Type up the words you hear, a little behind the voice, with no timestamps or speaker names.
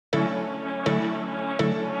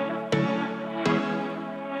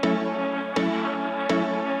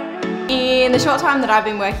In the short time that I've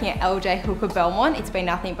been working at LJ Hooker Belmont, it's been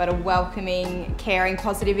nothing but a welcoming, caring,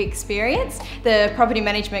 positive experience. The property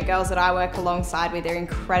management girls that I work alongside with are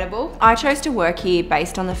incredible. I chose to work here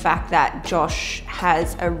based on the fact that Josh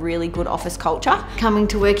has a really good office culture. Coming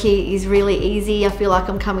to work here is really easy. I feel like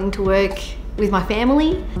I'm coming to work with my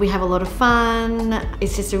family. We have a lot of fun.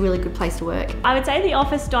 It's just a really good place to work. I would say the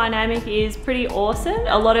office dynamic is pretty awesome.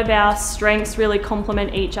 A lot of our strengths really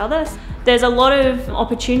complement each other. There's a lot of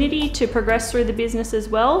opportunity to progress through the business as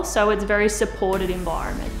well, so it's a very supported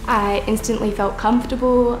environment. I instantly felt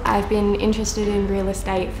comfortable. I've been interested in real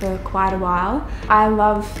estate for quite a while. I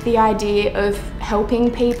love the idea of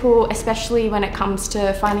helping people, especially when it comes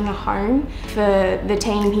to finding a home. For the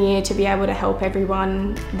team here to be able to help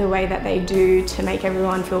everyone the way that they do, to make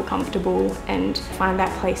everyone feel comfortable and find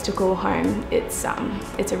that place to call home, it's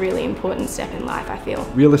a really important step in life, I feel.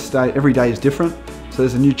 Real estate, every day is different. So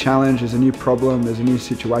there's a new challenge, there's a new problem, there's a new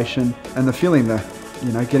situation. And the feeling that,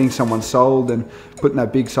 you know, getting someone sold and putting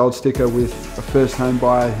that big sold sticker with a first home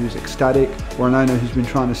buyer who's ecstatic, or an owner who's been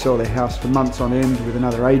trying to sell their house for months on end with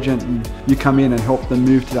another agent, and you come in and help them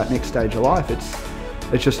move to that next stage of life.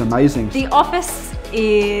 It's just amazing. The office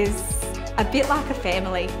is a bit like a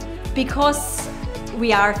family. Because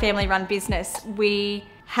we are a family run business, we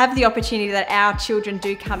have the opportunity that our children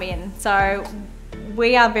do come in. So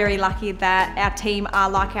we are very lucky that our team are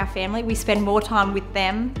like our family. We spend more time with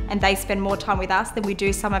them and they spend more time with us than we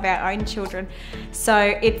do some of our own children.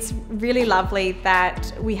 So it's really lovely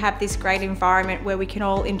that we have this great environment where we can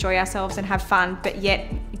all enjoy ourselves and have fun, but yet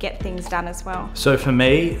get things done as well. So for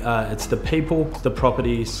me, it's the people, the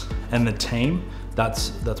properties and the team.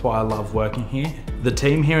 That's why I love working here. The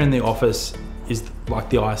team here in the office is like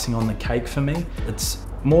the icing on the cake for me. It's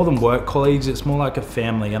more than work colleagues, it's more like a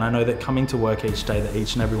family, and I know that coming to work each day that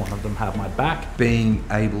each and every one of them have my back. Being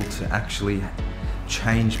able to actually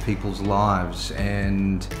change people's lives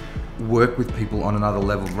and work with people on another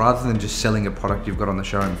level, rather than just selling a product you've got on the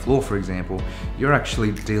showroom floor, for example, you're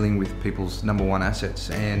actually dealing with people's #1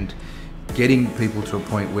 assets and getting people to a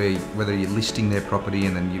point where, whether you're listing their property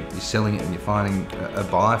and then you're selling it and you're finding a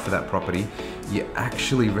buyer for that property, you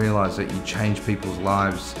actually realise that you change people's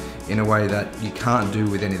lives in a way that you can't do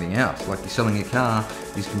with anything else. Like, you're selling a car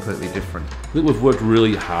is completely different. I think we've worked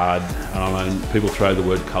really hard, and I mean, people throw the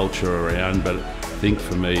word culture around, but I think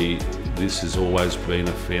for me, this has always been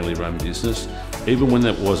a family run business. Even when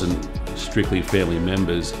that wasn't strictly family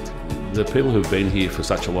members, the people who've been here for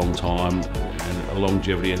such a long time and a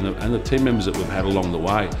longevity, and the team members that we've had along the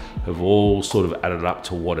way have all sort of added up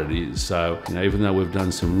to what it is. So, you know, even though we've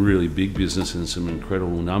done some really big business and some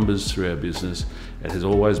incredible numbers through our business, it has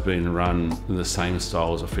always been run in the same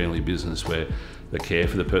style as a family business, where the care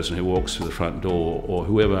for the person who walks through the front door or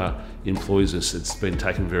whoever employs us, it's been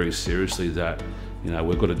taken very seriously that, you know,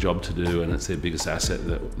 we've got a job to do and it's their biggest asset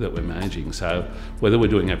that we're managing. So whether we're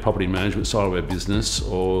doing our property management side of our business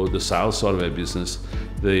or the sales side of our business,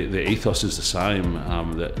 the ethos is the same,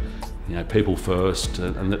 that, you know, people first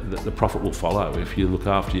and the profit will follow. If you look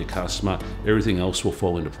after your customer, everything else will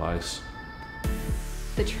fall into place.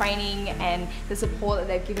 The training and the support that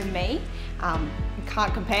they've given me,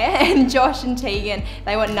 can't compare. And Josh and Tegan,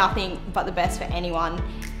 they want nothing but the best for anyone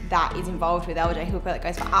that is involved with LJ Hooker. That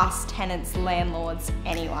goes for us, tenants, landlords,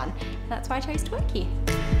 anyone. And that's why I chose to work here.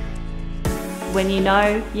 When you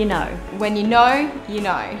know, you know. When you know, you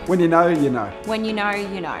know. When you know, you know. When you know,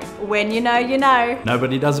 you know. When you know, you know.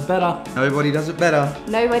 Nobody does it better. Nobody does it better.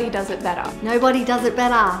 Nobody does it better. Nobody does it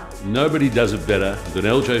better. Nobody does it better than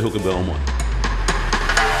LJ Hooker Belmont.